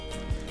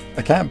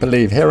I can't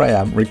believe here I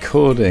am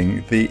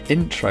recording the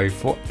intro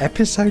for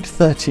episode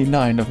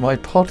 39 of my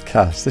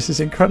podcast. This is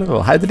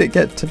incredible. How did it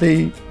get to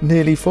be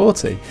nearly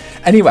 40?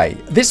 Anyway,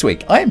 this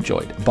week I am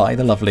joined by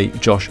the lovely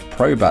Josh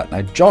Probert.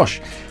 Now,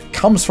 Josh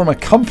comes from a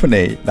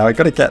company. Now, I've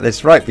got to get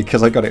this right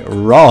because I got it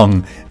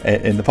wrong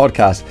in the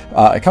podcast.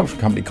 It comes from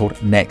a company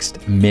called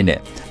Next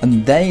Minute,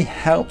 and they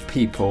help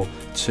people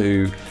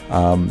to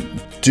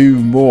do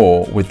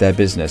more with their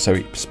business.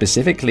 So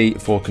specifically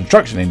for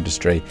construction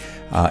industry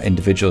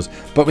individuals.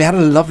 But we had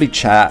a lovely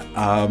chat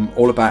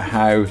all about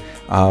how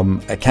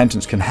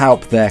accountants can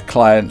help their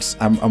clients.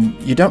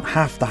 You don't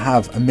have to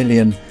have a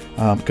million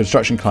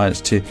construction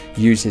clients to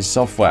use his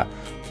software.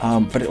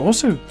 But it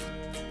also,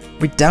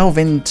 we delve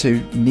into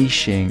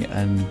niching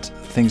and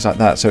things like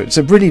that. So it's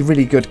a really,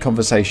 really good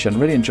conversation.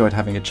 Really enjoyed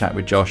having a chat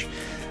with Josh.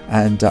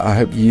 And I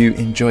hope you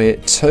enjoy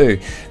it too.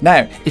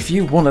 Now, if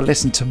you want to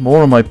listen to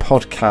more of my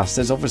podcast,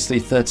 there's obviously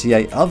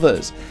 38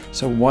 others.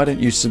 So why don't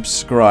you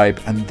subscribe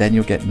and then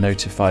you'll get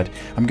notified.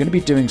 I'm going to be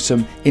doing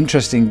some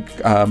interesting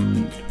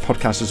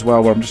podcasts as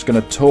well, where I'm just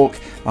going to talk.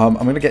 I'm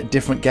going to get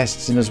different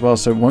guests in as well.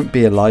 So it won't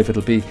be a live.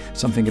 It'll be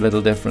something a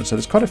little different. So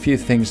there's quite a few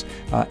things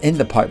in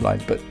the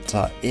pipeline. But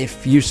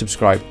if you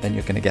subscribe, then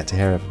you're going to get to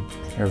hear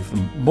of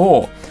them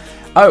more.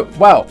 Oh,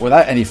 well,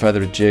 without any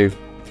further ado,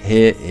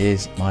 here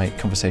is my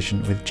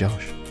conversation with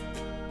Josh.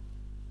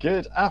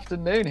 Good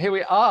afternoon. Here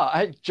we are.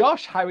 Hey,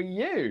 Josh, how are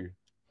you?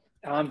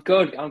 I'm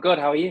good.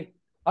 How are you?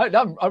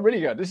 I'm really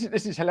good.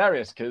 This is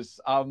hilarious because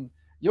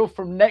you're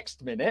from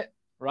Next Minute,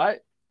 right?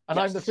 And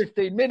yes. I'm the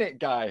 15-minute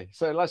guy.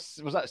 So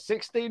was that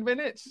 16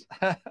 minutes?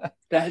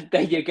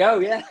 There you go.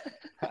 Yeah.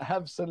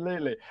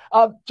 Absolutely.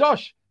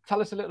 Josh,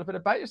 tell us a little bit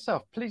about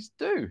yourself. Please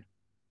do.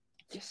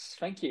 Yes,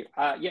 thank you.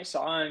 Yes,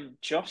 I'm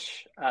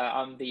Josh.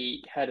 I'm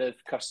the head of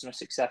customer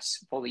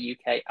success for the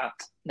UK at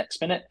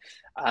Next Minute.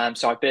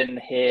 So I've been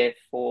here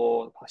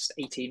for the past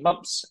 18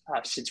 months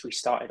since we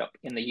started up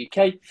in the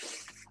UK.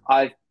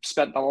 I've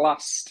spent the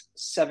last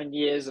 7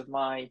 years of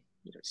my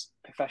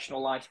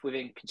professional life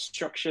within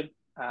construction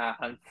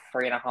and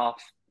 3.5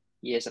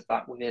 years of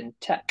that within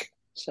tech.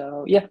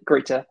 So yeah,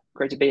 great to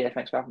be here.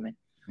 Thanks for having me.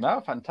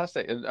 No,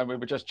 fantastic. And we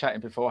were just chatting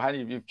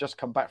beforehand. You've just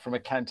come back from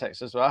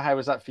Accountex as well. How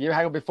was that for you?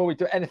 Hang on, before we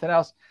do anything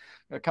else,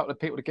 a couple of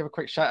people to give a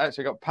quick shout out.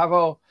 So we've got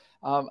Pavel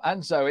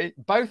and Zoe,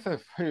 both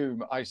of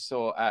whom I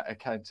saw at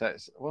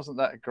Accountex. Wasn't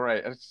that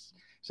great? It's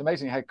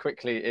amazing how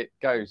quickly it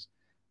goes.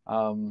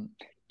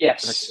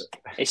 Yes,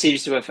 it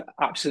seems to have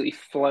absolutely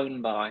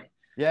flown by.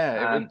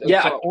 Yeah,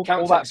 all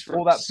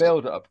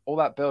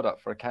that build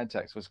up for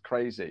Accountex was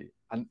crazy,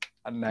 and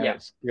now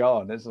it's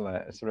gone, isn't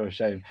it? It's a real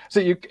shame.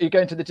 So you're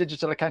going to the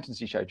digital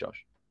accountancy show,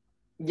 Josh?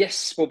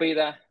 Yes, we'll be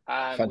there.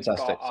 Fantastic.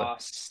 We've got our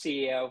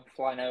CEO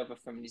flying over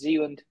from New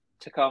Zealand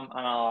to come,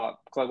 and our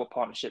global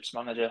partnerships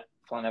manager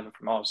flying over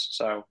from Oz.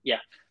 So yeah,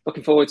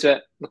 looking forward to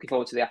it. Looking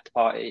forward to the after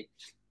party.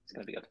 It's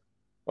going to be good.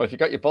 Well, if you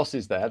got your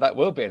bosses there, that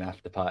will be an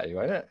after party,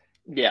 won't it?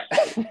 Yeah,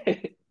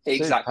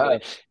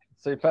 exactly.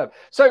 Superb.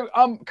 So,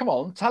 come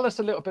on, tell us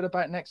a little bit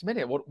about Next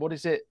Minute. What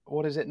does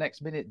it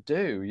Next Minute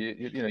do?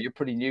 You're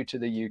pretty new to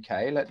the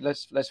UK.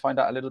 Let's find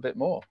out a little bit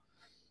more.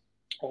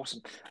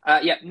 Awesome.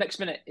 Next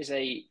Minute is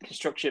a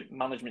construction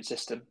management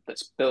system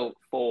that's built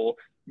for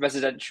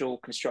residential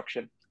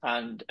construction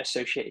and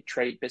associated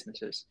trade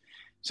businesses.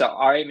 So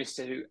our aim is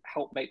to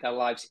help make their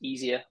lives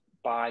easier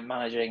by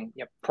managing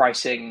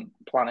pricing,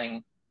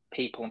 planning,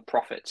 people, and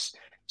profits.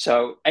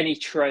 So any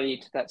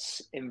trade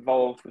that's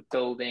involved with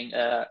building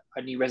a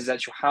new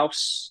residential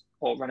house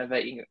or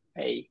renovating,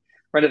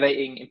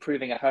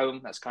 improving a home,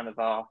 that's kind of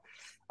our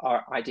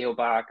ideal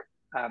bag.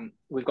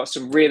 We've got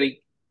some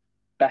really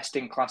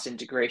best-in-class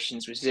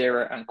integrations with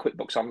Xero and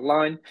QuickBooks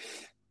Online,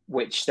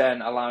 which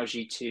then allows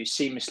you to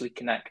seamlessly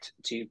connect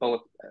to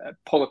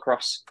pull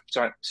across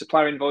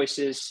supplier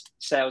invoices,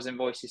 sales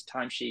invoices,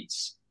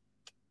 timesheets,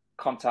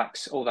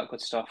 contacts, all that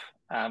good stuff,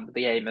 with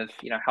the aim of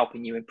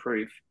helping you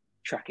improve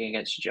tracking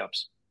against your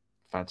jobs.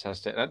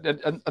 Fantastic.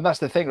 And that's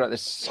the thing, right?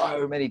 There's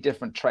so many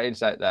different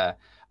trades out there.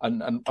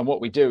 And what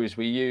we do is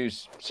we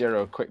use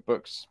Xero,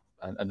 QuickBooks,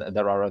 and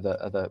there are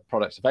other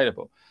products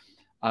available.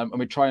 And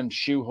we try and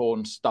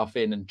shoehorn stuff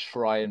in and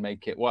try and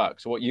make it work.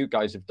 So what you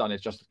guys have done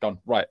is just gone,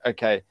 right,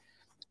 okay,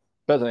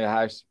 building a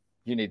house,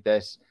 you need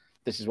this.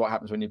 This is what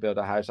happens when you build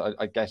a house.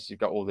 I guess you've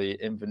got all the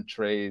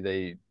inventory,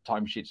 the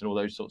timesheets and all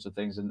those sorts of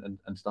things and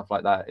stuff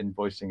like that,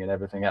 invoicing and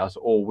everything else,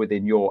 all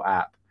within your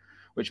app,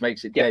 which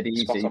makes it dead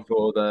easy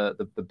for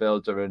the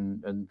builder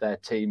and their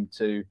team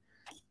to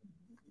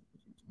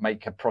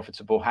make a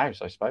profitable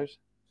house, I suppose.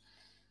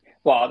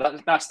 Well,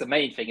 that's the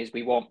main thing, is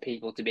we want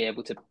people to be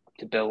able to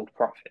build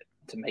profit,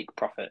 to make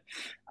profit.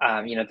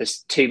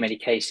 There's too many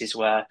cases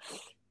where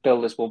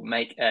builders will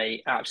make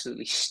a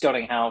absolutely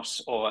stunning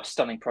house or a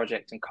stunning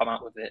project and come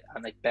out with it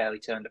and they barely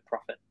turned a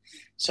profit.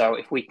 So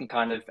if we can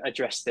kind of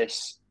address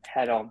this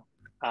head on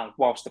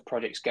whilst the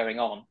project's going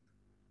on,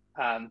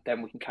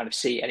 then we can kind of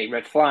see any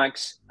red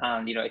flags.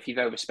 And, if you've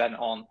overspent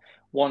on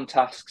one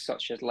task,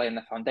 such as laying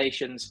the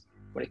foundations,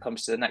 when it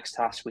comes to the next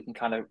task, we can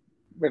kind of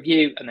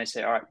review and then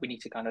say, all right, we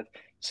need to kind of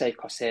save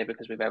costs here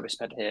because we've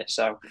overspent here.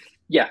 So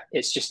yeah,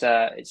 it's just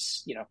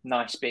it's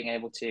nice being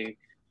able to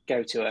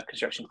go to a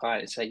construction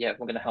client and say, yeah,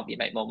 we're going to help you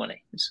make more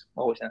money. It's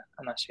always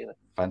a nice feeling.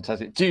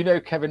 Fantastic. Do you know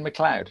Kevin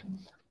McLeod?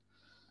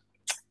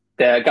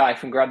 The guy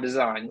from Grand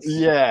Designs.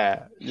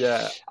 Yeah.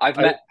 I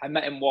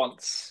met him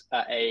once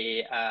at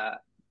a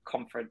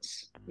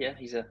conference. Yeah,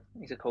 he's a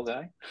cool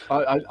guy.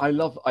 I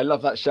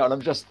love that show, and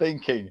I'm just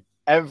thinking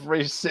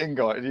every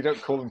single, you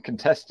don't call them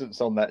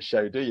contestants on that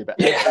show, do you? But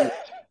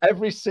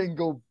every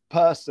single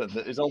person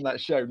that is on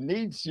that show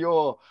needs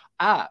your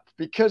app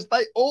because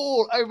they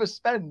all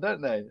overspend,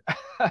 don't they?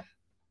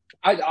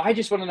 I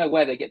just want to know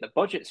where they get the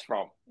budgets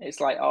from. It's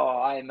like,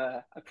 oh, I'm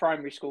a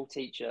primary school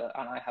teacher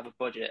and I have a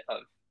budget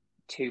of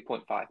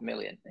 2.5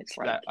 million. It's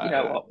like,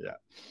 what? Yeah.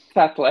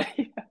 Fair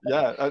play.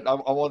 Yeah,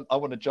 I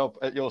want a job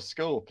at your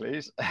school,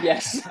 please.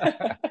 Yes.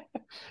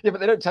 Yeah, but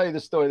they don't tell you the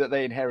story that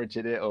they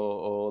inherited it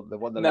or the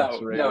one that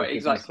no,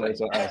 exactly.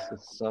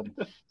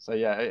 So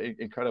yeah,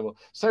 incredible.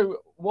 So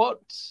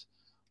what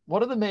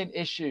are the main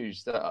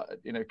issues that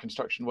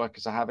construction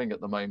workers are having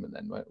at the moment?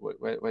 Then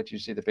where do you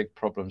see the big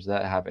problems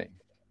they're having?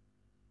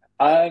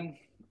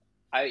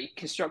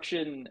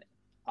 Construction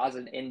as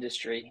an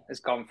industry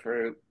has gone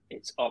through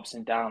its ups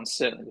and downs,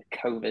 certainly with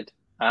COVID.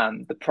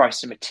 The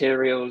price of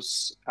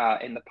materials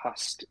in the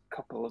past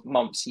couple of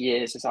months,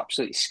 years, has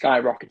absolutely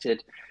skyrocketed.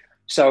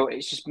 So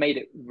it's just made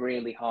it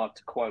really hard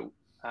to quote.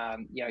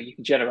 You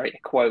can generate a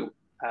quote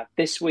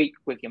this week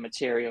with your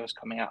materials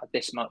coming out at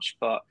this much,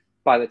 but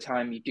by the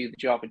time you do the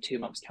job in 2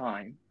 months'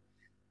 time,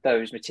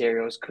 those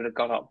materials could have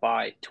gone up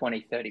by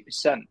 20,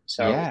 30%.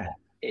 So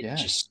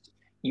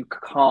you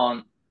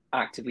can't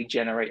actively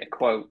generate a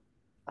quote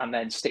and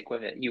then stick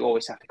with it. You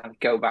always have to kind of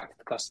go back to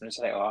the customer and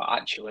say, oh,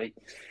 actually,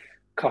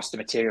 cost of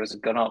materials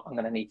have gone up. I'm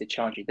going to need to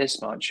charge you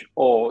this much.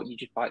 Or you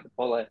just bite the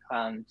bullet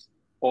and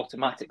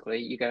automatically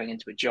you're going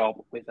into a job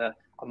with a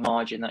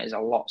margin that is a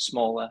lot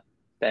smaller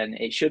than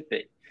it should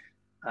be.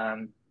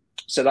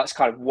 So that's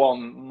kind of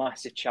one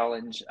massive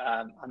challenge.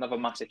 Another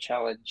massive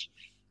challenge,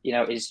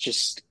 is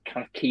just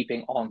kind of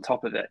keeping on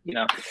top of it.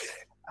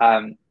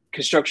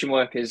 Construction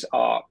workers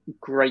are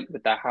great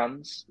with their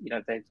hands.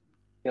 They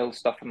build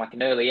stuff from like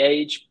an early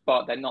age,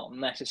 but they're not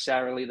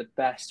necessarily the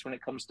best when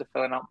it comes to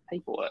filling out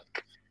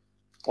paperwork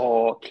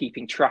or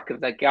keeping track of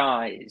their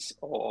guys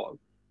or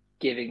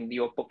giving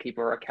your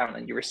bookkeeper or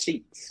accountant your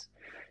receipts.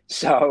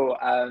 So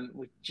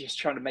we're just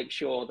trying to make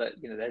sure that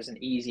there's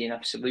an easy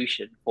enough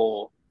solution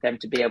for them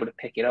to be able to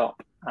pick it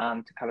up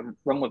and to kind of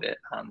run with it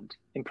and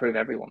improve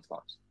everyone's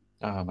lives.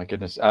 Oh my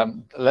goodness!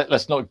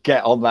 Let's not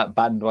get on that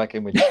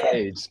bandwagon with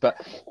trades, but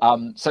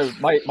so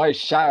my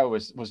shower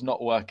was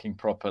not working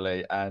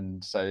properly,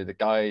 and so the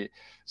guy,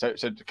 so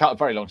to cut a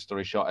very long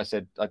story short, I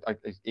said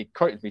he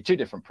quoted me 2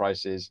 different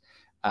prices,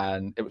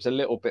 and it was a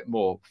little bit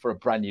more for a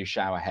brand new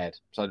shower head.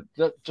 So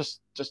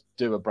just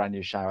do a brand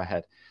new shower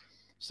head.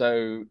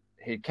 So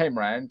he came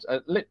around.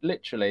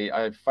 Literally,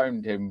 I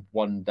phoned him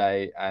one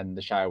day, and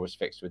the shower was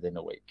fixed within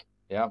a week.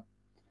 Yeah.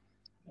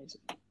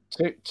 Amazing.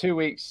 2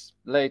 weeks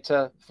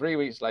later, 3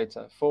 weeks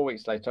later, 4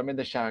 weeks later, I'm in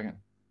the shower again.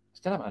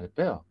 Still haven't had a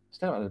bill.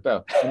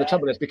 And the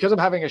trouble is, because I'm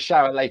having a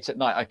shower late at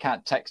night, I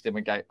can't text him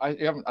and go,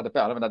 you haven't had a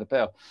bill. I haven't had a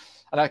bill.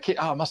 And I keep,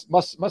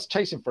 must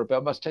chase him for a bill.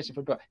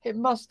 It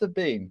must have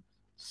been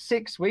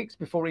 6 weeks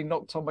before he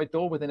knocked on my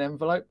door with an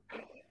envelope.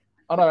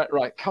 And I went,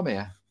 right, come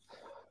here.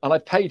 And I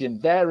paid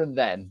him there and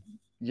then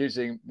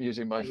using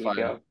my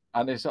phone.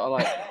 And it's sort of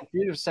like, if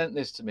you'd have sent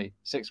this to me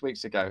 6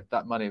 weeks ago,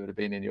 that money would have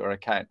been in your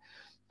account.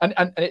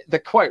 And the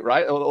quote,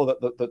 right, or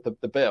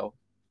the bill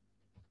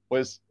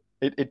was,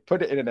 it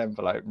put it in an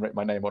envelope and wrote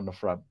my name on the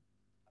front.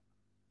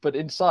 But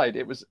inside,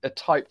 it was a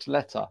typed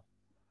letter.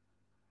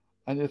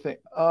 And you think,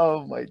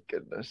 oh my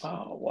goodness.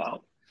 Oh,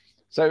 wow.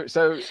 So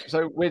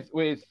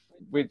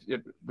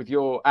with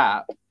your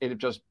app, it'd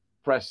just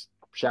press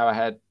shower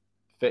head,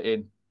 fit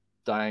in,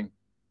 dang,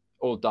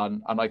 all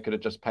done. And I could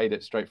have just paid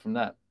it straight from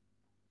that.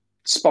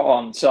 Spot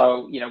on.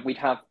 So, we'd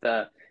have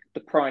the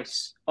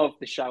price of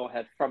the shower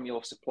head from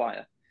your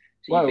supplier.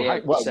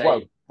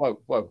 So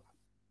Whoa.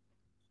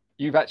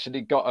 You've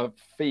actually got a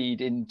feed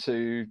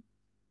into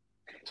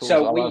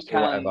so we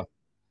can, whatever.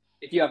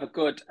 If you have a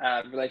good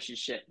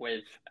relationship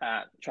with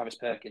Travis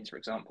Perkins, for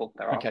example,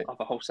 there are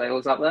other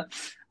wholesalers out there.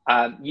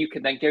 You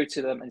can then go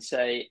to them and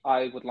say,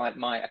 I would like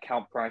my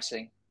account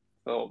pricing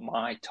for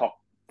my top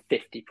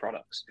 50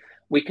 products.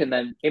 We can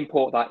then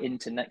import that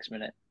into Next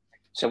Minute.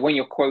 So when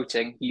you're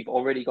quoting, you've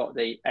already got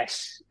the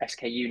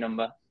SKU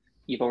number,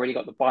 you've already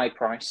got the buy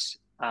price,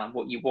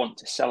 what you want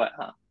to sell it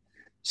at.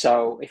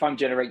 So if I'm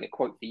generating a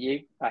quote for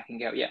you, I can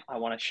go, I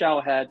want a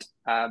shower head.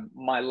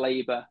 My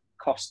labor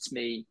costs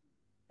me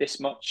this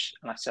much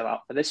and I sell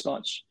out for this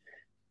much.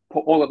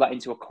 Put all of that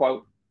into a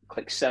quote,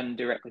 click send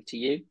directly to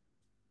you.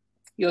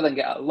 You'll then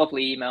get a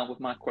lovely email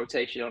with my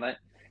quotation on it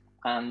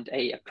and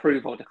a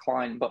approve or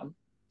decline button.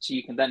 So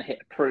you can then hit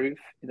approve.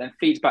 It then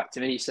feeds back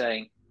to me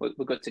saying,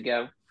 we're good to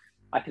go.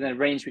 I can then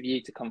arrange with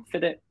you to come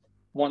fit it.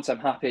 Once I'm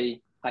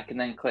happy, I can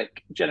then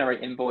click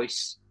generate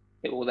invoice.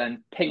 It will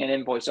then ping an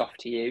invoice off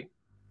to you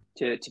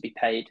to be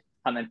paid.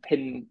 and then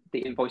pin the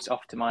invoice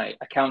off to my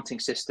accounting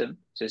system,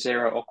 so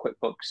Xero or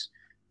QuickBooks,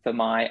 for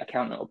my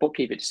accountant or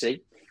bookkeeper to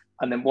see.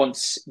 And then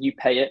once you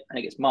pay it and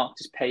it gets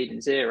marked as paid in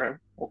Xero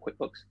or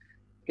QuickBooks,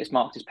 it gets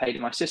marked as paid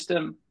in my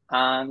system,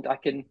 and I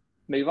can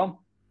move on.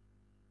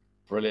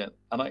 Brilliant.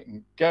 And I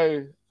can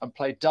go and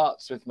play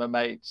darts with my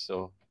mates,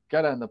 or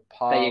go down the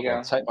pub,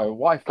 or take my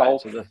wife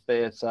out to the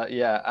theatre.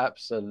 Yeah,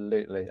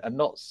 absolutely. And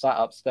not sat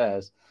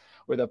upstairs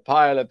with a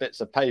pile of bits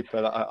of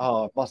paper that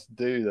I must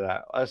do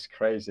that. That's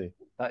crazy.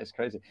 That is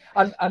crazy.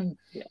 And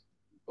yeah,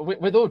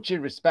 with all due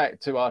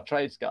respect to our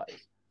trades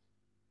guys,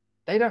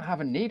 they don't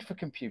have a need for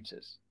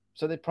computers.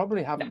 So they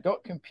probably haven't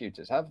got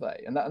computers, have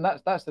they? And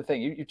that's the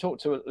thing. You talk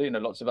to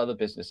lots of other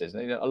businesses,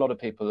 and a lot of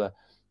people are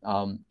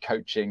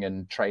coaching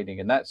and training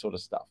and that sort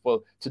of stuff.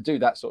 Well, to do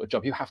that sort of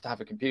job, you have to have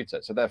a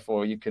computer. So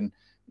therefore, you can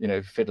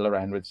fiddle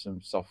around with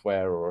some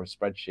software or a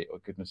spreadsheet or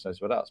goodness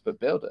knows what else. But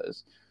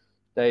builders,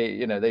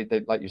 they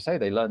like you say,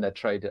 they learn their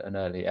trade at an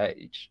early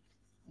age.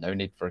 No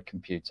need for a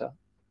computer.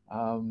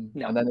 And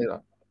then they're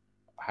like,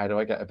 how do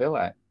I get a bill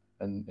out?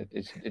 And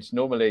it's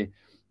normally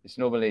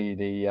the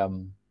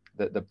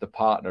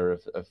partner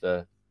of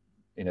the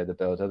the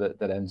builder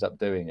that ends up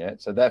doing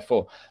it. So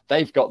therefore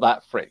they've got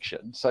that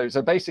friction. So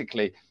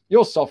basically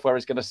your software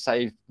is going to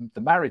save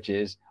the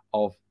marriages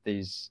of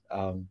these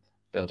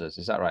builders.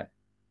 Is that right?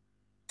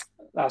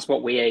 That's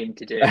what we aim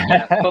to do.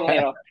 Yeah. Funnily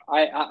enough,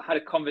 I had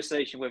a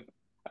conversation with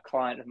a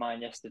client of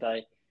mine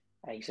yesterday,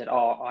 and he said,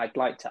 I'd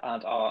like to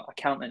add our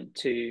accountant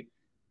to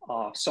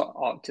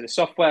the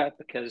software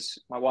because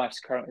my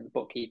wife's currently the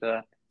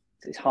bookkeeper.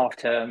 It's half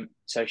term,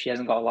 so she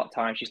hasn't got a lot of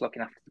time. She's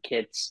looking after the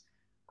kids,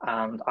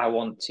 and I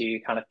want to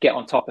kind of get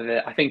on top of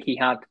it. I think he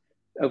had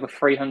over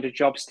 300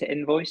 jobs to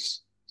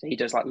invoice, so he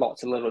does like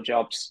lots of little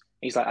jobs.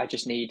 He's like, I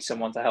just need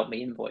someone to help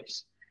me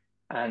invoice,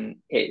 and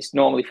it's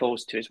normally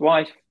falls to his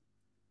wife.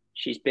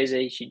 She's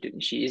busy.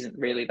 She isn't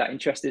really that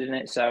interested in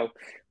it, so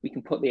we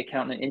can put the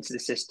accountant into the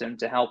system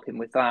to help him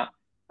with that,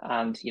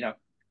 and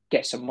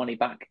get some money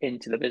back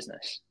into the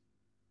business.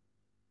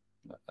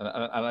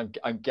 And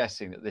I'm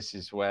guessing that this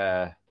is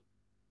where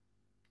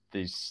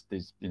these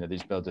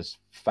builders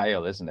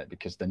fail, isn't it?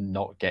 Because they're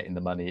not getting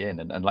the money in,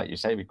 and like you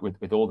say,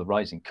 with all the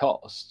rising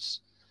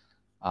costs,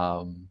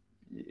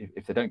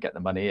 if they don't get the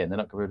money in, they're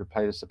not going to be able to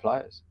pay the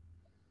suppliers.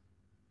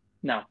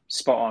 No,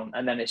 spot on.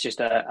 And then it's just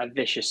a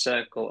vicious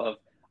circle of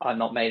I've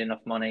not made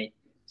enough money,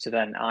 so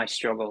then I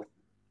struggle,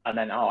 and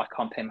then I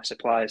can't pay my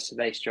suppliers, so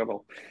they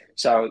struggle.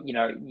 So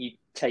you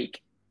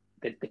take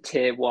the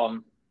tier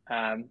one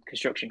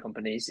construction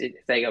companies, if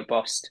they go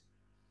bust,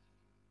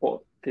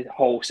 or the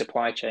whole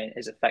supply chain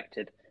is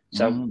affected.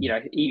 So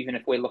even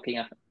if we're looking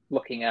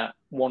at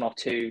one or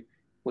two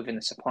within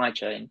the supply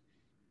chain,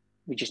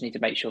 we just need to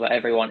make sure that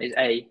everyone is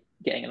A,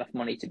 getting enough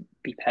money to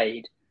be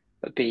paid,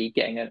 but B,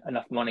 getting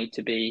enough money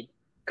to be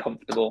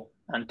comfortable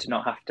and to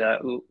not have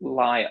to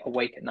lie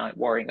awake at night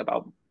worrying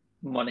about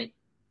money.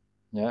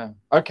 Yeah.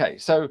 Okay.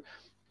 So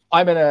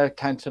I'm an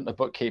accountant, a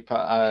bookkeeper,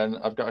 and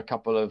I've got a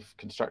couple of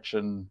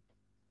construction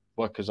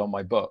workers on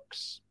my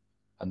books,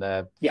 and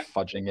they're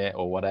fudging it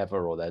or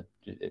whatever, or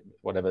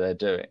whatever they're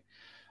doing.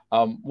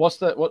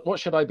 What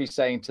should I be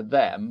saying to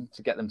them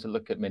to get them to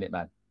look at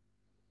Minuteman?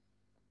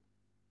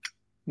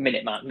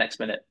 Minuteman, next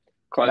minute.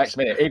 Close. Next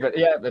minute,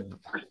 even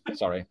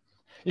sorry.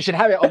 You should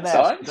have it on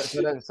there.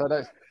 So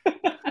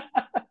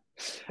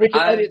we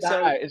can edit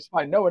that out. It's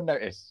fine. No one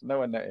noticed.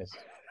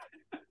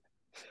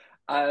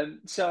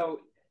 So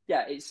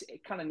yeah,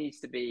 it kind of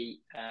needs to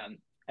be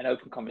an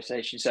open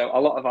conversation. So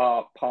a lot of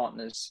our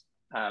partners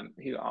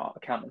who are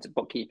accountants and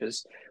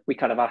bookkeepers, we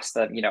kind of ask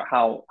them,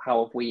 how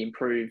have we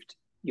improved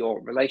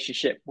your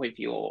relationship with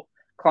your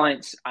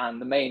clients?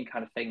 And the main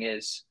kind of thing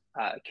is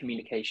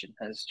communication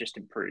has just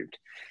improved.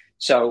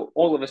 So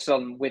all of a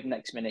sudden with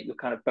Next Minute, you're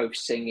kind of both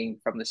singing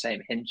from the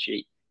same hymn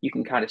sheet. You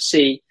can kind of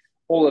see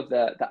all of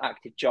the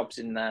active jobs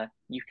in there.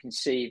 You can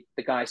see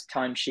the guys'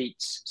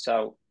 timesheets.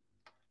 So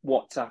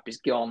WhatsApp is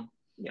gone.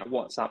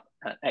 WhatsApp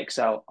and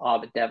Excel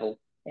are the devil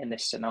in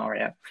this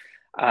scenario.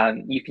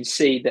 You can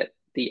see that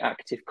the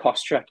active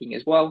cost tracking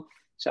as well.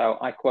 So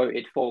I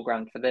quoted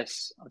 $4,000 for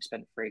this. I've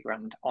spent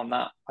 $3,000 on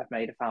that. I've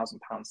made £1,000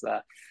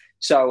 there.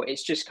 So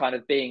it's just kind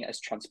of being as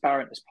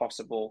transparent as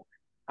possible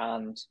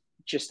and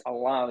just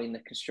allowing the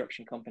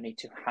construction company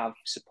to have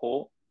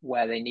support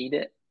where they need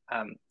it.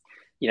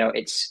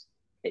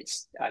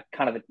 It's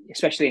kind of,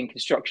 especially in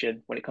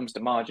construction, when it comes to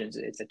margins,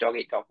 it's a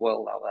dog-eat-dog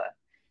world out there.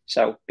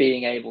 So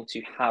being able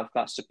to have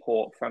that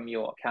support from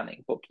your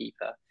accounting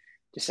bookkeeper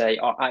to say,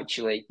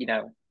 actually,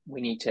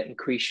 we need to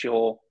increase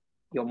your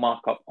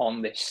markup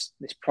on this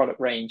product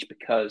range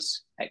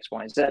because X,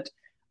 Y, Z,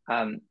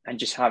 and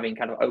just having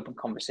kind of open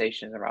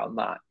conversations around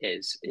that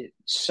is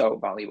so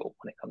valuable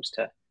when it comes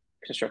to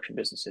construction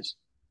businesses.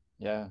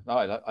 Yeah, no,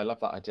 I love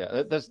that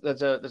idea.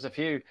 There's a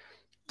few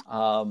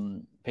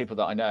people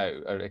that I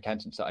know, or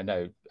accountants that I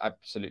know,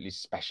 absolutely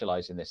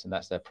specialize in this, and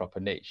that's their proper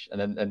niche.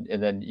 And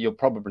then you'll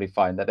probably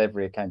find that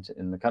every accountant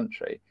in the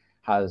country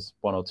has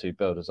one or two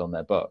builders on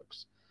their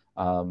books.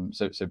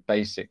 So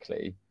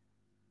basically,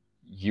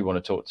 you want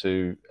to talk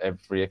to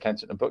every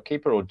accountant and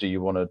bookkeeper, or do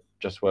you want to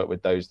just work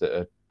with those that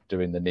are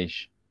doing the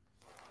niche?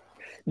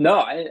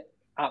 No,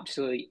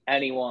 absolutely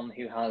anyone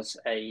who has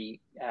a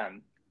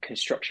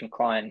construction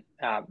client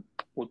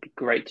would be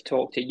great to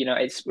talk to.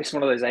 It's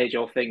one of those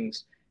age-old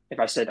things. If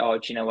I said, "Oh,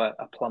 do you know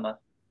a plumber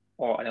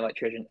or an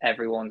electrician?"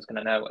 Everyone's going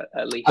to know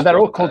at least. And they're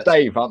all one called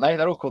person. Dave, aren't they?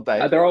 They're all called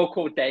Dave. They're all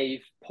called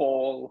Dave,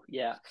 Paul,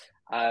 yeah.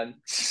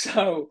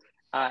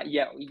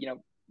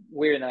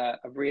 We're in a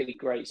really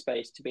great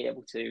space to be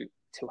able to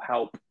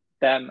help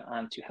them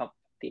and to help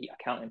the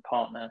accounting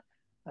partner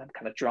and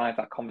kind of drive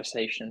that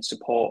conversation and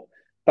support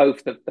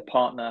both the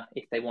partner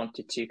if they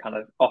wanted to kind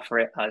of offer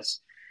it as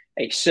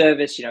a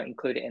service,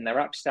 include it in their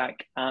app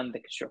stack, and the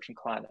construction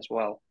client as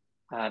well,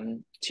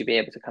 to be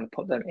able to kind of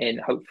put them in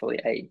hopefully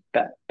a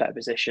better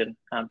position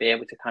and be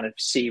able to kind of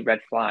see red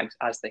flags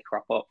as they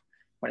crop up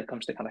when it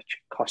comes to kind of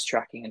cost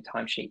tracking and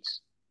timesheets.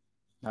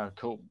 Oh,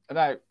 cool.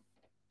 Now,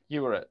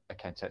 you were at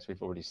Accountex,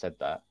 we've already said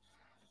that.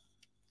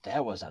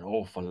 There was an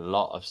awful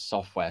lot of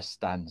software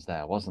stands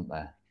there, wasn't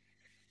there?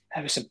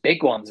 There were some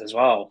big ones as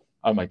well.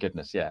 Oh my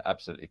goodness, yeah,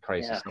 absolutely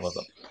crazy, yes. Some of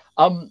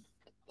them.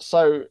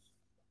 So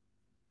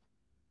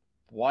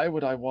why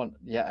would I want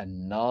yet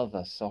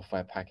another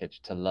software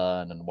package to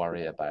learn and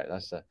worry about?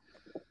 That's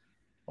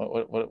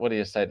what do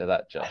you say to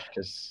that, Josh?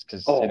 Because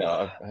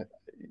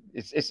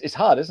it's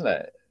hard, isn't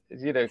it?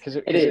 Because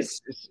it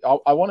is.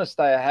 I want to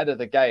stay ahead of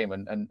the game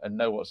and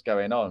know what's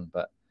going on,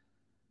 but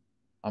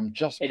I'm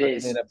just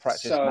putting in a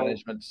practice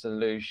management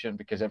solution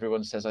because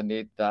everyone says I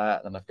need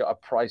that, and I've got a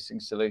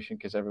pricing solution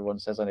because everyone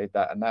says I need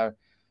that, and now,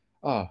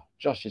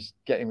 Josh is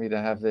getting me to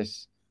have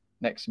this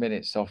next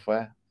minute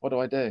software. What do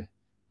I do?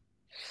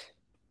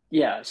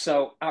 Yeah,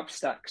 so app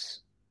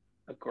stacks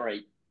are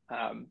great,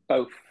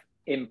 both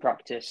in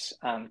practice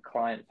and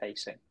client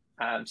facing.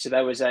 So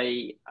there was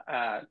a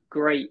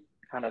great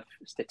kind of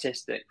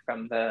statistic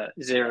from the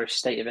Zero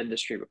State of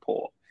Industry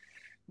report.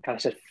 It kind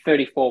of said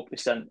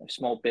 34% of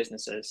small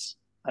businesses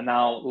are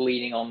now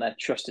leaning on their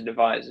trusted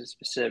advisors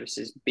for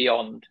services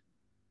beyond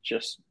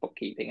just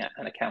bookkeeping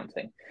and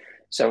accounting.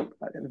 So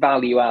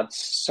value adds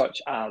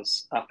such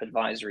as app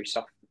advisory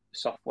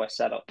software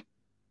setup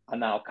are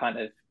now kind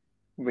of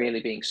really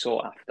being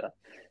sought after.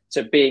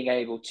 So being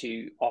able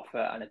to offer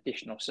an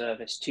additional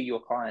service to your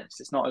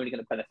clients, it's not only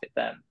going to benefit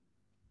them,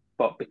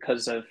 but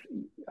because of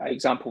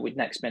example with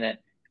Next Minute,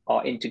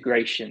 our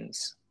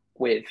integrations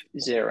with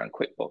Xero and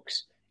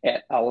QuickBooks,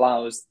 it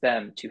allows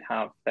them to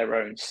have their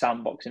own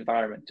sandbox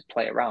environment to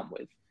play around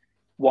with,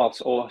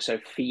 whilst also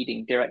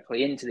feeding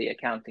directly into the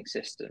accounting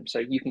system. So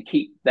you can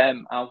keep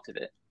them out of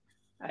it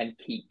and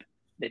keep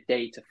the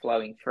data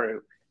flowing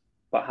through,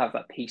 but have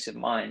that peace of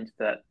mind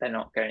that they're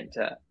not going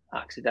to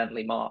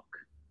accidentally mark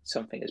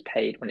something as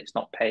paid when it's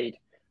not paid,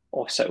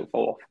 or so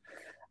forth.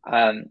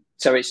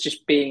 So it's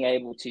just being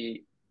able to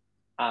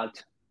add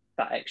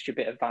that extra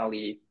bit of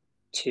value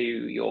to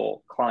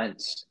your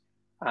clients.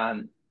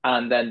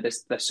 And then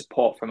there's the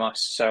support from us.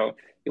 So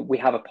we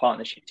have a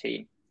partnership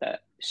team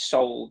that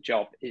sole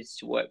job is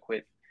to work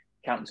with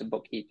accountants and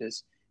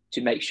bookkeepers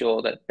to make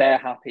sure that they're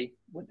happy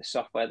with the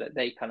software, that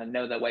they kind of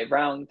know their way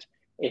around.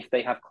 If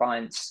they have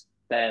clients,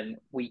 then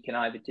we can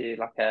either do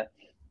like a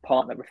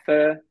partner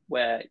refer,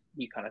 where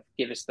you kind of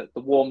give us the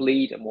warm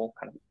lead and we'll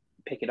kind of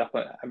pick it up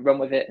and run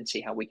with it and see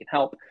how we can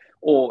help.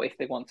 Or if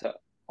they want to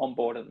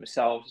onboard it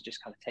themselves,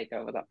 just kind of take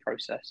over that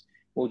process,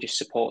 we'll just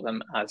support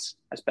them as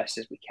best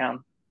as we can.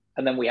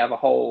 And then we have a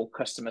whole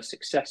customer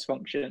success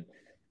function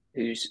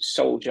whose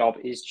sole job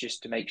is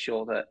just to make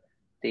sure that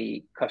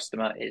the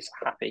customer is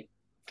happy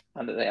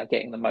and that they are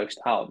getting the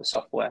most out of the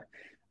software.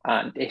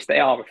 And if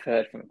they are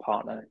referred from a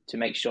partner, to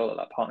make sure that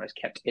that partner is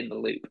kept in the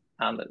loop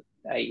and that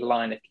a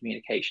line of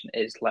communication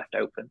is left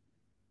open,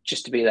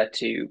 just to be there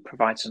to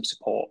provide some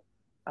support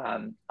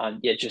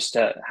just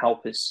to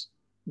help as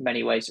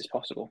many ways as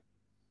possible.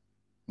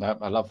 No,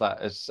 I love that.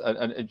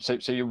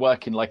 So you're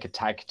working like a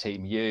tag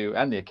team, you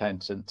and the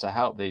accountant, to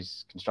help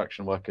these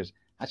construction workers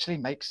actually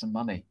make some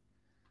money.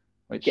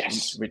 Which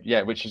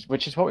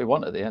is what we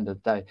want at the end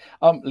of the day.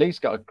 Lee's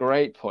got a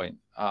great point.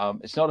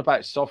 It's not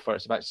about software,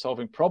 it's about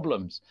solving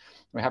problems.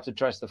 We have to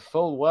address the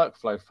full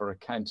workflow for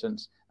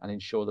accountants and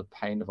ensure the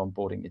pain of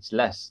onboarding is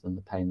less than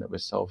the pain that we're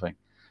solving.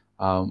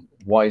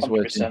 Wise 100%.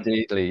 Words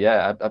indeed, Lee.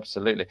 Yeah,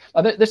 absolutely.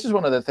 And this is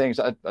one of the things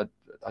I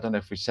don't know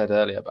if we said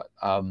earlier, but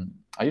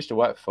I used to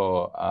work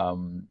for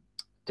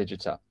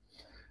Digita,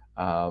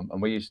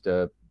 and we used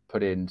to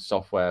put in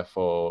software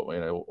for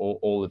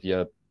all of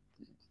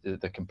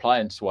the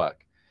compliance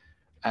work,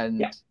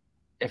 and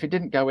if it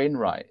didn't go in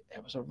right,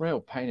 it was a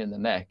real pain in the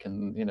neck,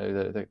 and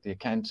the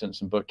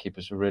accountants and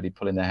bookkeepers were really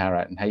pulling their hair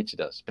out and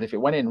hated us. But if it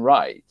went in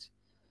right,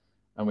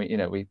 and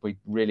we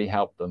really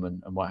helped them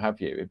and what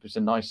have you, it was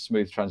a nice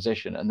smooth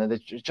transition, and then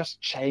it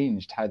just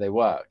changed how they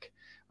work,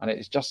 and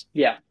it's just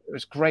it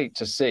was great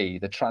to see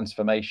the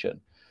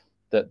transformation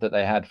that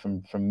they had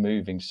from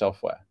moving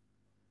software.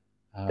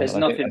 There's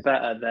nothing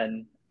better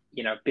than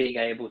being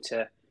able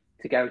to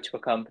go to a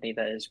company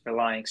that is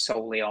relying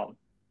solely on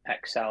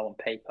Excel and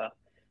paper,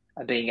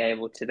 and being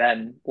able to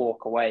then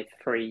walk away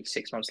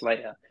 3-6 months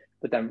later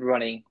but then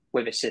running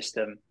with a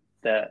system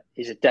that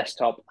is a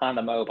desktop and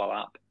a mobile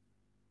app.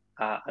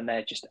 And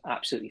they're just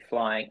absolutely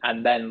flying.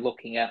 And then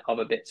looking at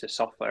other bits of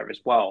software as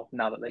well,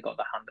 now that they got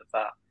the hand of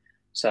that.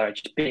 So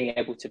just being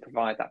able to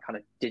provide that kind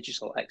of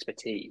digital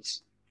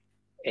expertise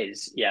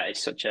is,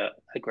 it's such a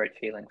great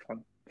feeling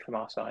from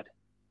our side.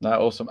 No,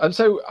 awesome. And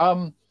so,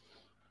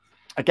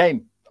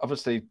 again,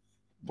 obviously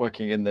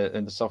working in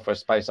the software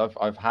space,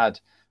 I've had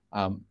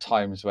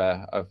times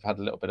where I've had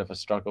a little bit of a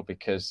struggle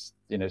because,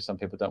 some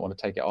people don't want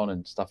to take it on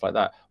and stuff like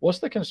that. What's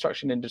the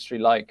construction industry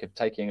like of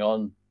taking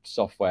on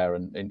software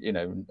and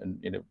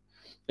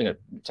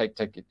take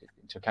into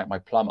account my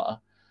plumber?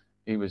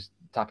 He was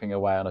tapping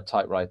away on a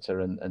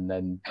typewriter and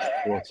then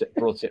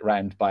brought it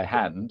round by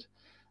hand.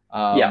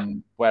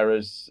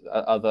 Whereas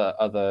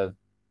other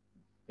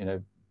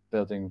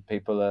building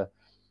people are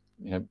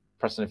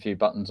pressing a few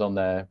buttons on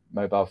their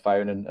mobile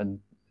phone and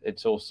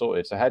it's all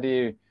sorted. So how do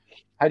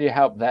you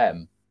help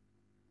them?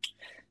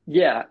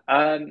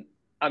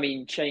 I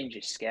mean, change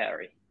is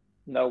scary.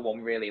 No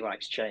one really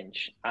likes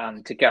change.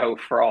 And to go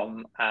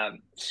from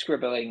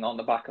scribbling on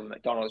the back of a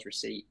McDonald's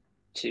receipt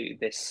to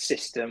this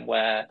system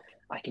where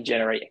I can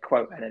generate a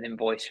quote and an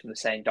invoice from the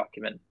same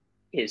document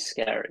is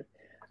scary.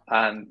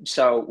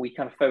 So we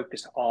kind of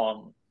focus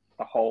on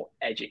the whole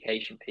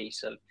education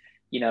piece of,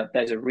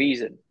 there's a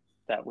reason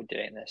that we're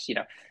doing this.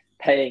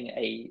 Paying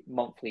a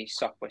monthly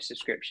software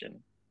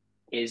subscription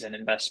is an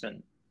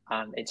investment,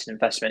 and it's an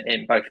investment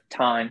in both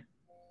time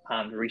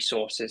and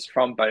resources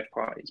from both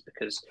parties,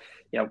 because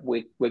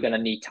we're going to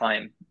need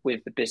time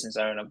with the business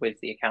owner, with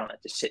the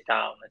accountant, to sit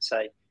down and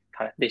say,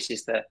 kind of, this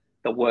is the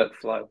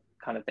workflow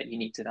kind of that you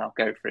need to now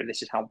go through.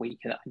 This is how we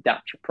can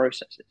adapt your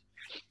processes.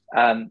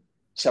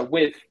 So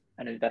with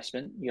an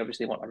investment, you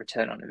obviously want a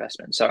return on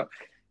investment. So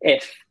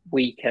if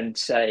we can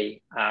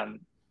say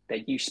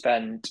that you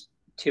spend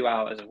 2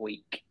 hours a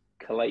week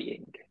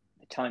collating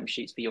the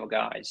timesheets for your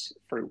guys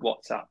through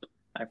WhatsApp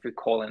and through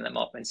calling them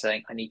up and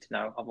saying, I need to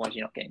know, otherwise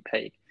you're not getting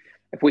paid.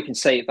 If we can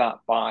save that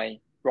by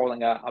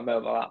rolling out a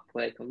mobile app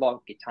where they can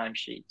log your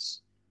timesheets,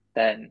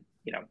 then,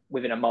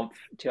 within a month,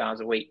 2 hours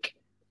a week,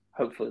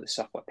 hopefully the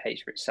software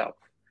pays for itself.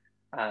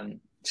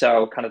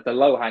 So kind of the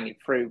low hanging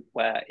fruit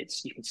where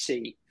you can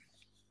see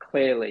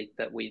clearly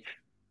that we've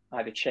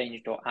either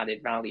changed or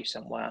added value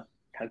somewhere,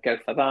 kind of go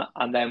for that.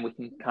 And then we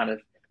can kind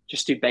of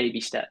just do baby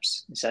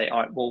steps and say,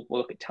 all right, we'll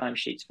look at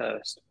timesheets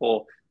first,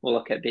 or we'll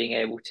look at being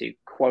able to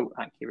quote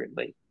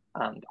accurately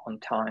and on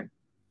time,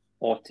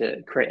 or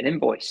to create an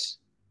invoice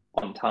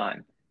on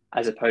time,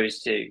 as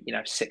opposed to,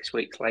 6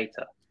 weeks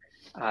later.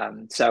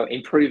 So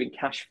improving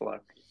cash flow.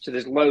 So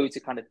there's loads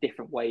of kind of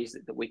different ways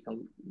that we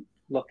can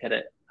look at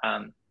it.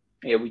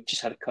 We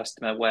just had a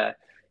customer where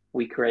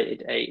we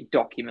created a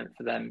document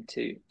for them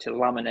to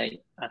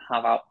laminate and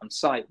have out on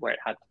site, where it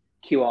had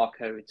QR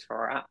codes for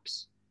our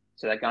apps.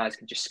 So that guys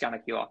can just scan a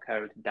QR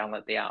code and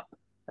download the app,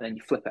 and then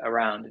you flip it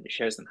around and it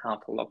shows them how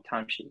to log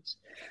timesheets.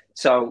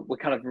 So we're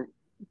kind of,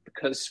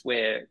 because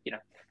we're,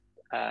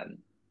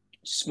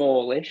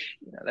 smallish,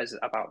 there's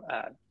about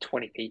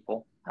 20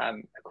 people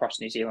across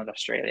New Zealand,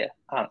 Australia,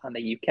 and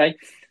the UK.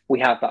 We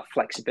have that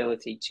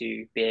flexibility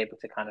to be able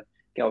to kind of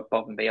go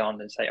above and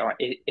beyond and say, all right,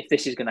 if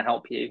this is going to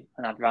help you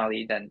and add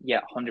value, then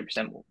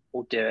 100%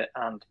 we'll do it,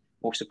 and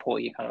we'll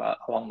support you kind of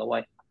along the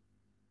way.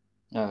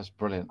 Yeah, that's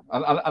brilliant.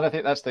 And I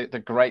think that's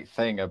the great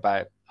thing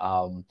about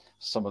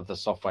some of the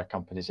software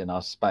companies in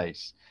our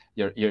space.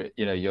 You're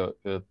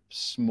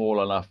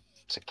small enough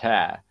to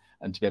care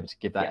and to be able to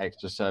give that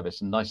extra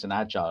service, and nice and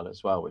agile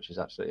as well, which is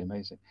absolutely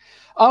amazing.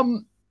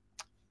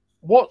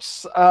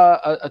 What's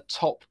a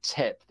top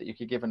tip that you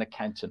could give an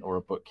accountant or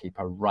a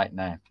bookkeeper right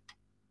now?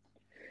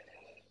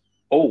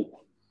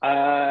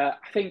 I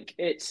think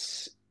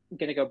it's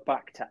going to go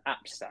back to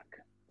AppStack.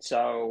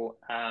 So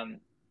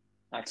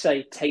I'd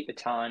say take the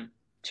time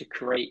to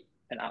create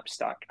an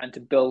AppStack and to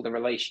build a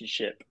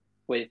relationship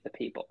with the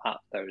people at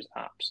those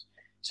apps.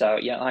 So,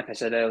 like I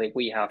said earlier,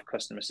 we have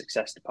customer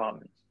success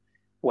departments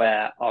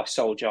where our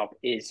sole job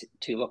is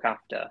to look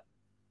after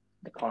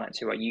the clients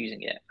who are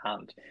using it.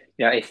 And,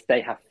 if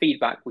they have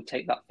feedback, we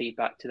take that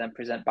feedback to then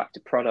present back to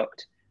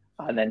product,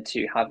 and then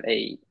to have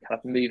a kind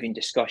of moving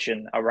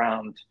discussion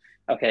around,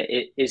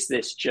 okay, is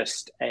this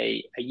just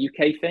a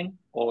UK thing,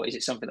 or is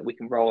it something that we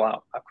can roll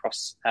out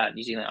across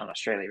New Zealand and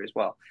Australia as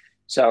well?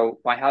 So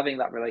by having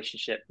that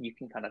relationship, you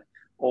can kind of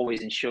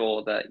always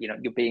ensure that,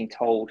 you're being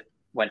told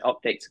when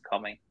updates are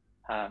coming,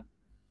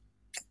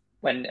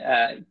 when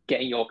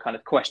getting your kind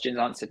of questions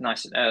answered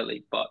nice and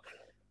early. But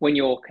when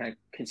you're kind of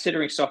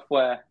considering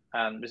software,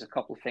 there's a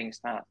couple of things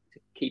to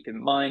keep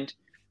in mind.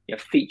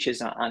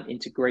 Features and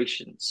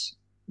integrations.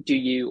 Do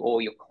you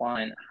or your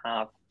client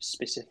have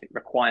specific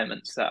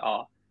requirements that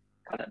are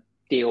kind of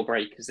deal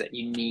breakers that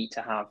you need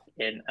to have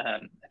in a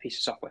piece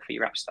of software for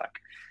your app stack?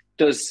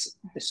 Does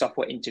the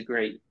software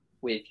integrate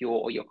with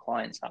your or your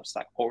client's app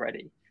stack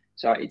already?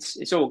 So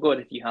it's all good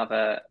if you have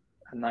a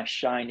nice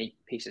shiny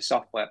piece of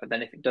software, but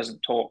then if it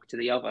doesn't talk to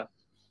the other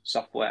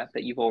software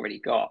that you've already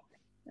got,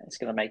 it's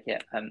going to make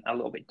it a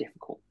little bit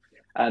difficult.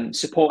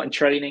 Support and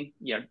training,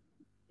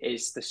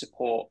 is the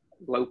support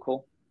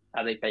local?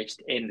 Are they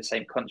based in the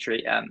same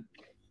country?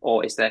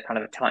 Or is there kind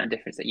of a time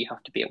difference that you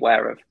have to be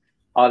aware of?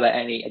 Are there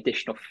any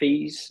additional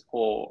fees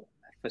or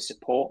for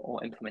support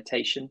or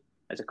implementation?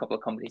 There's a couple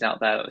of companies out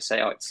there that will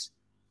say, oh, it's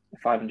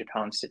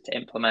 £500 to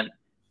implement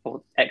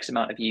for X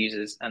amount of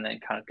users, and then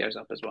kind of goes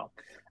up as well.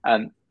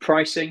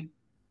 Pricing,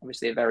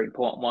 obviously a very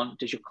important one.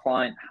 Does your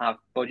client have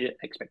budget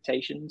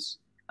expectations?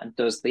 And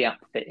does the app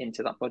fit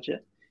into that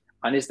budget?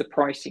 And is the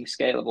pricing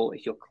scalable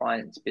if your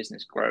client's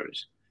business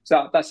grows?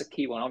 So that's a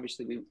key one.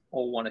 Obviously, we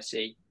all want to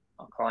see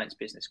our client's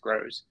business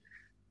grows,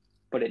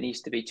 but it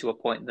needs to be to a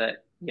point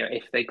that, you know,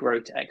 if they grow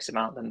to X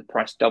amount, then the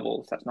price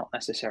doubles. That's not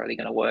necessarily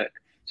going to work.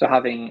 So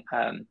having,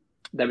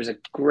 there was a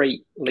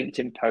great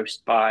LinkedIn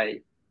post by,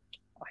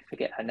 I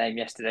forget her name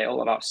yesterday,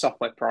 all about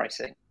software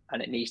pricing,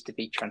 and it needs to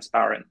be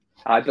transparent.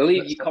 I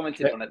believe you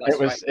commented on it.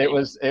 That's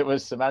It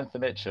was Samantha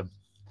Mitchum.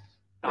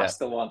 That's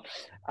the one.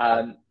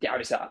 It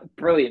was a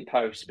brilliant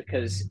post,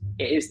 because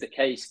it is the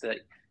case that,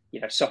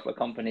 you know, software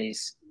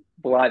companies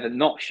will either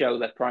not show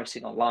their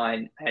pricing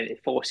online, and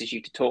it forces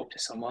you to talk to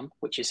someone,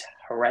 which is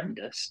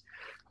horrendous.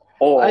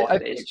 Or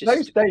it's just,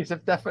 those days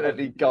have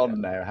definitely gone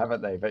now,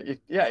 haven't they? But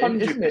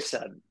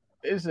 100%.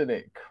 Isn't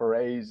it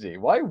crazy?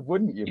 Why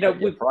wouldn't you? You know,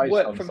 with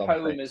work from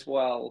home as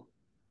well,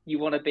 you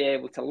want to be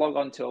able to log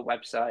onto a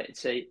website and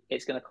say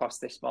it's going to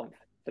cost this month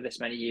for this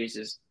many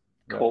users.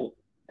 Cool.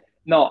 Yeah.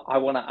 Not, I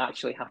want to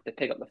actually have to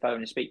pick up the phone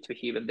and speak to a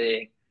human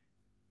being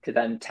to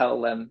then tell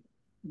them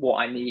what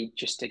I need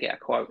just to get a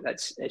quote.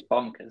 It's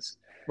bonkers.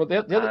 Well,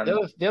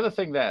 the other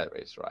thing there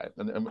is, right,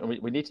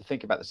 and we need to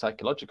think about the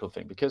psychological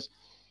thing, because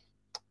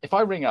if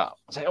I ring up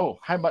and say, oh,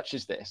 how much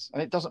is this?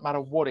 And it doesn't matter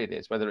what it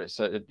is, whether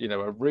it's a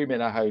room in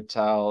a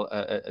hotel,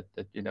 a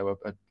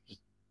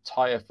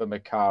tire for my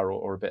car,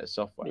 or a bit of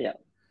software. Yeah.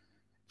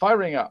 If I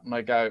ring up and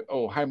I go,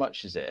 oh, how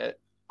much is it?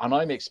 And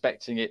I'm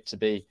expecting it to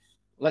be,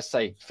 let's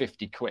say,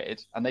 50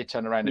 quid, and they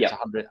turn around,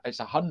 it's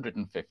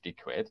 150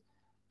 quid.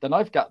 Then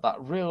I've got that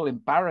real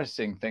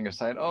embarrassing thing of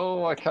saying,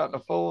 oh, I can't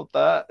afford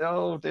that.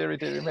 Oh, dearie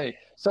me.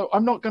 So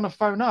I'm not going to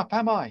phone up,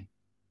 am I?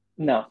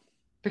 No.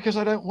 Because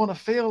I don't want to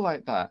feel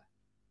like that.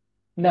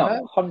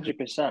 No,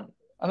 100%.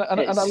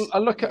 And I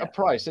look at a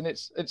price and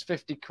it's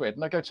 50 quid.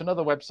 And I go to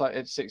another website,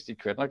 it's 60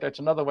 quid. And I go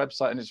to another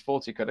website and it's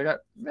 40 quid. I go,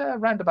 yeah,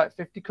 around about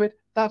 50 quid.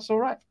 That's all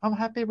right. I'm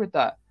happy with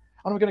that.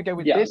 And I'm going to go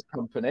with this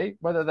company,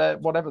 whether they're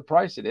whatever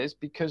price it is,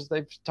 because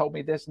they've told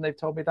me this and they've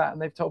told me that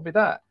and they've told me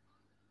that.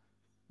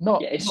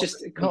 It's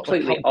just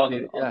completely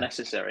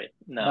unnecessary.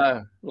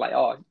 No. Like,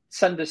 oh,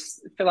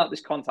 fill out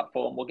this contact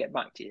form, we'll get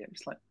back to you.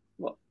 It's like,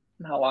 well,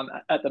 now I'm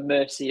at the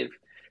mercy of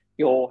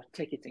your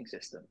ticketing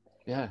system.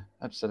 Yeah,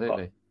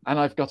 absolutely. And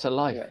I've got a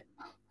life.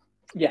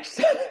 Yeah.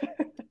 Yes.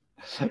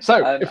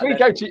 So if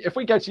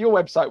we go to your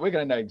website, we're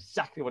going to know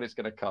exactly what it's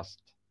going to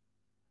cost.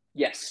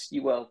 Yes,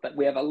 you will. But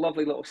we have a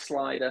lovely little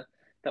slider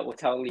that will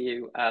tell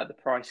you the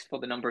price for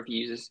the number of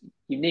users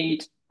you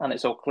need, and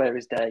it's all clear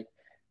as day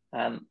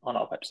on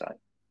our website.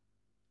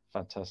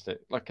 Fantastic.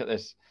 Look at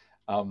this,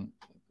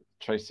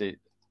 Tracy.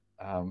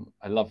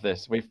 I love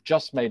this. We've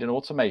just made an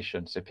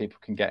automation so people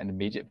can get an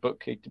immediate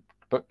bookkeeping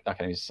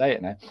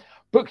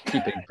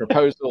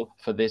proposal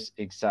for this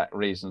exact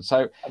reason.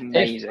 So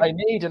amazing. If I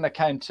need an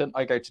accountant,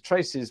 I go to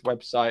Tracy's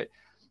website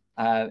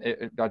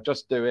and I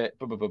just do it,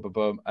 boom, boom, boom, boom,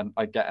 boom, and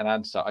I get an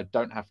answer. I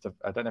don't have to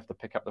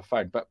pick up the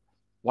phone. But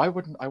why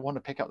wouldn't I want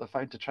to pick up the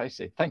phone to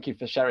Tracy? Thank you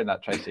for sharing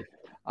that, Tracy.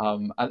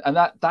 And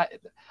I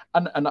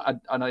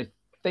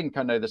think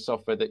I know the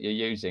software that you're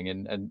using,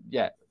 and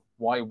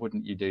why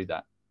wouldn't you do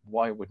that?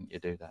 Why wouldn't you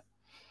do that?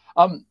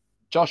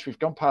 Josh, we've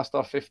gone past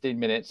our 15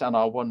 minutes and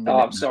our 1 minute.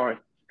 Oh, I'm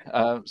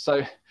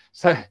sorry.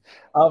 So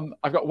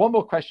I've got one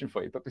more question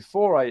for you, but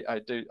before I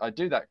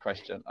do that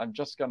question, I'm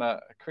just gonna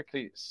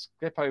quickly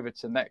skip over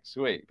to next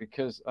week,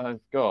 because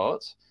I've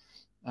got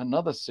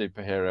another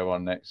superhero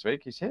on next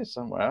week. He's here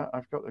somewhere.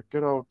 I've got the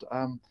good old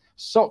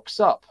Socks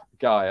Up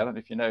guy. I don't know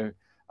if you know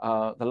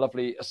the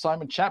lovely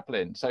Simon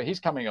Chaplin. So he's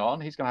coming on.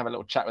 He's going to have a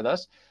little chat with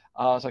us.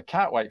 So I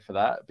can't wait for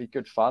that. It'd be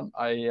good fun.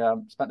 I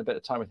spent a bit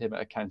of time with him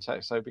at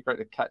Accountex, so it'd be great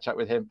to catch up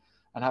with him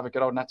and have a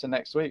good old natter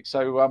next week.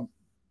 So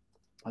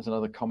there's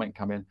another comment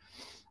coming.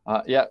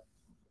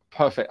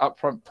 Perfect.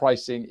 Upfront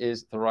pricing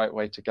is the right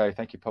way to go.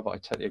 Thank you, Probert. I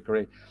totally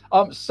agree.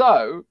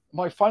 So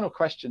my final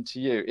question to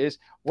you is,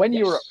 when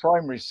you were at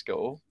primary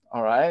school,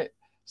 all right,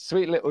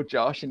 sweet little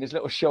Josh in his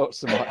little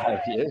shorts and what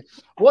have you,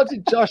 what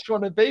did Josh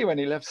want to be when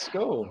he left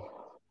school?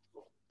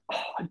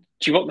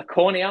 Do you want the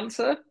corny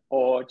answer,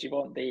 or do you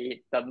want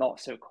the not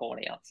so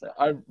corny answer?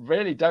 I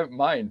really don't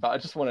mind, but I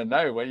just want to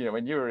know, when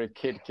you were a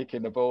kid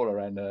kicking the ball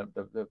around the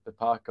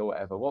park or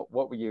whatever, what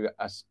were you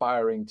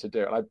aspiring to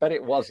do? And I bet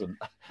it wasn't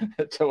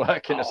to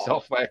work in a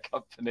software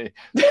company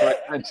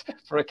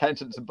for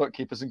accountants and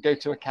bookkeepers and go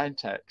to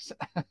Accountex.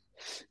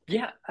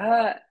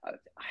 I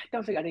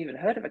don't think I'd even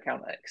heard of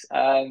Accountex.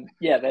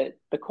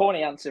 The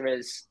corny answer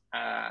is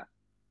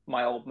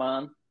my old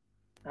man.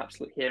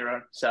 Absolute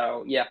hero.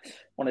 So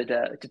wanted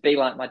to be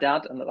like my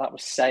dad, and that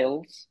was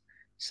sales.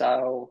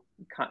 So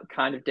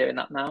kind of doing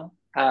that now.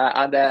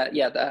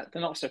 The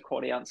not so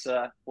corny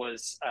answer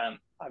was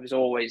I was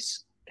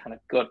always kind of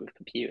good with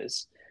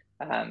computers.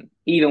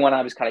 Even when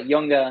I was kind of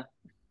younger,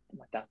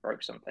 my dad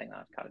broke something. I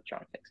was kind of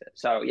trying to fix it.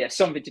 So yeah,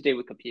 something to do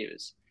with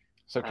computers.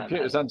 So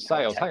computers and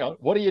sales. Hang on,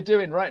 what are you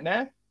doing right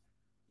now?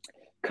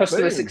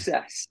 Customer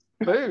success.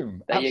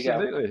 Boom. There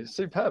Absolutely. you go.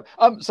 Superb.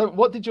 So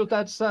what did your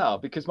dad sell?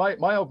 Because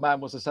my old man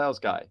was a sales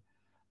guy.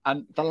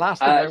 And the last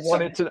thing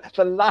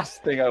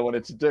I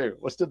wanted to do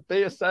was to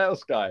be a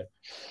sales guy.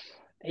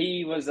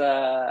 He was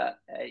a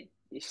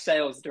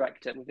sales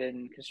director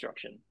within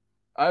construction.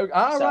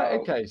 Right.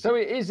 Okay. So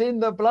it is in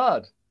the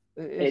blood.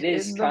 It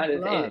is kind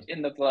of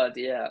in the blood,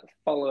 yeah.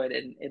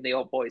 Following in the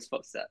old boy's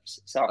footsteps.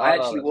 So I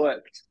actually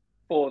worked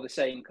for the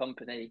same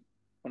company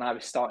when I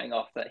was starting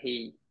off that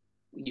he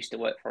used to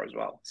work for as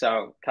well.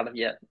 So kind of,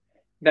 yeah,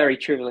 very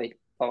truly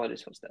followed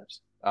his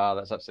footsteps.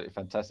 That's absolutely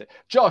fantastic.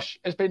 Josh,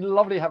 it's been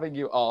lovely having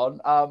you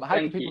on. How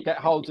can people get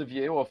hold of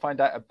you or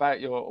find out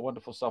about your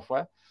wonderful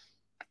software?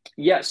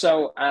 Yeah,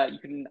 so you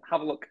can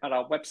have a look at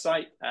our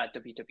website,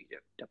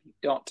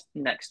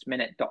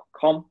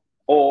 www.nextminute.com,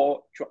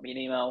 or drop me an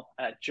email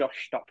at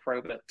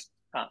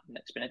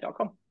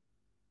josh.probert@nextminute.com.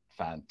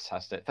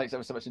 Fantastic. Thanks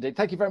ever so much indeed.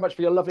 Thank you very much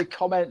for your lovely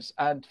comments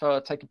and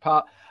for taking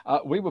part.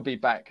 We will be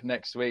back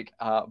next week.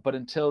 But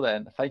until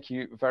then, thank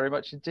you very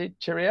much indeed.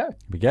 Cheerio. Here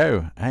we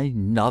go.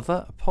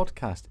 Another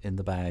podcast in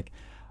the bag.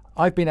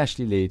 I've been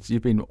Ashley Leeds.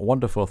 You've been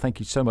wonderful. Thank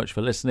you so much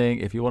for listening.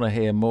 If you want to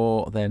hear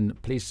more, then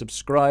please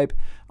subscribe,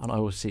 and I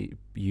will see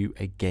you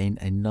again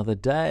another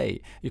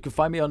day. You can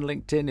find me on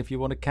LinkedIn if you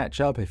want to catch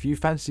up. If you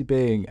fancy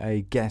being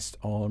a guest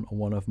on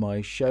one of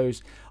my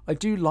shows, I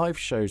do live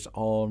shows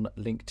on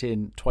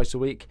LinkedIn twice a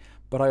week,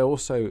 but I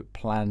also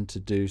plan to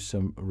do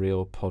some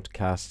real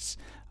podcasts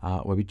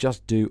where we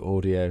just do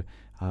audio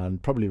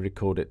and probably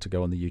record it to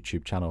go on the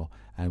YouTube channel.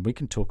 And we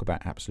can talk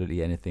about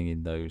absolutely anything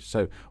in those.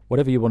 So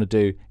whatever you want to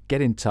do,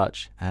 get in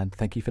touch, and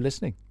thank you for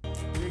listening.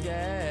 You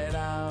get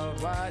out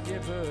what you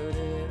put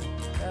in.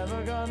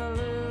 Never gonna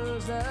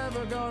lose,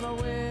 never gonna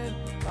win.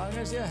 Long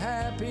as you're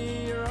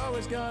happy, you're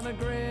always gonna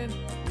grin.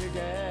 You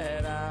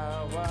get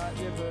out what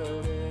you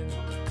put in.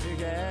 You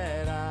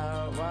get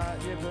out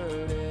what you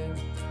put in.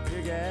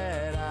 You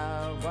get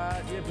out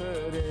what you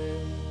put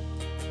in.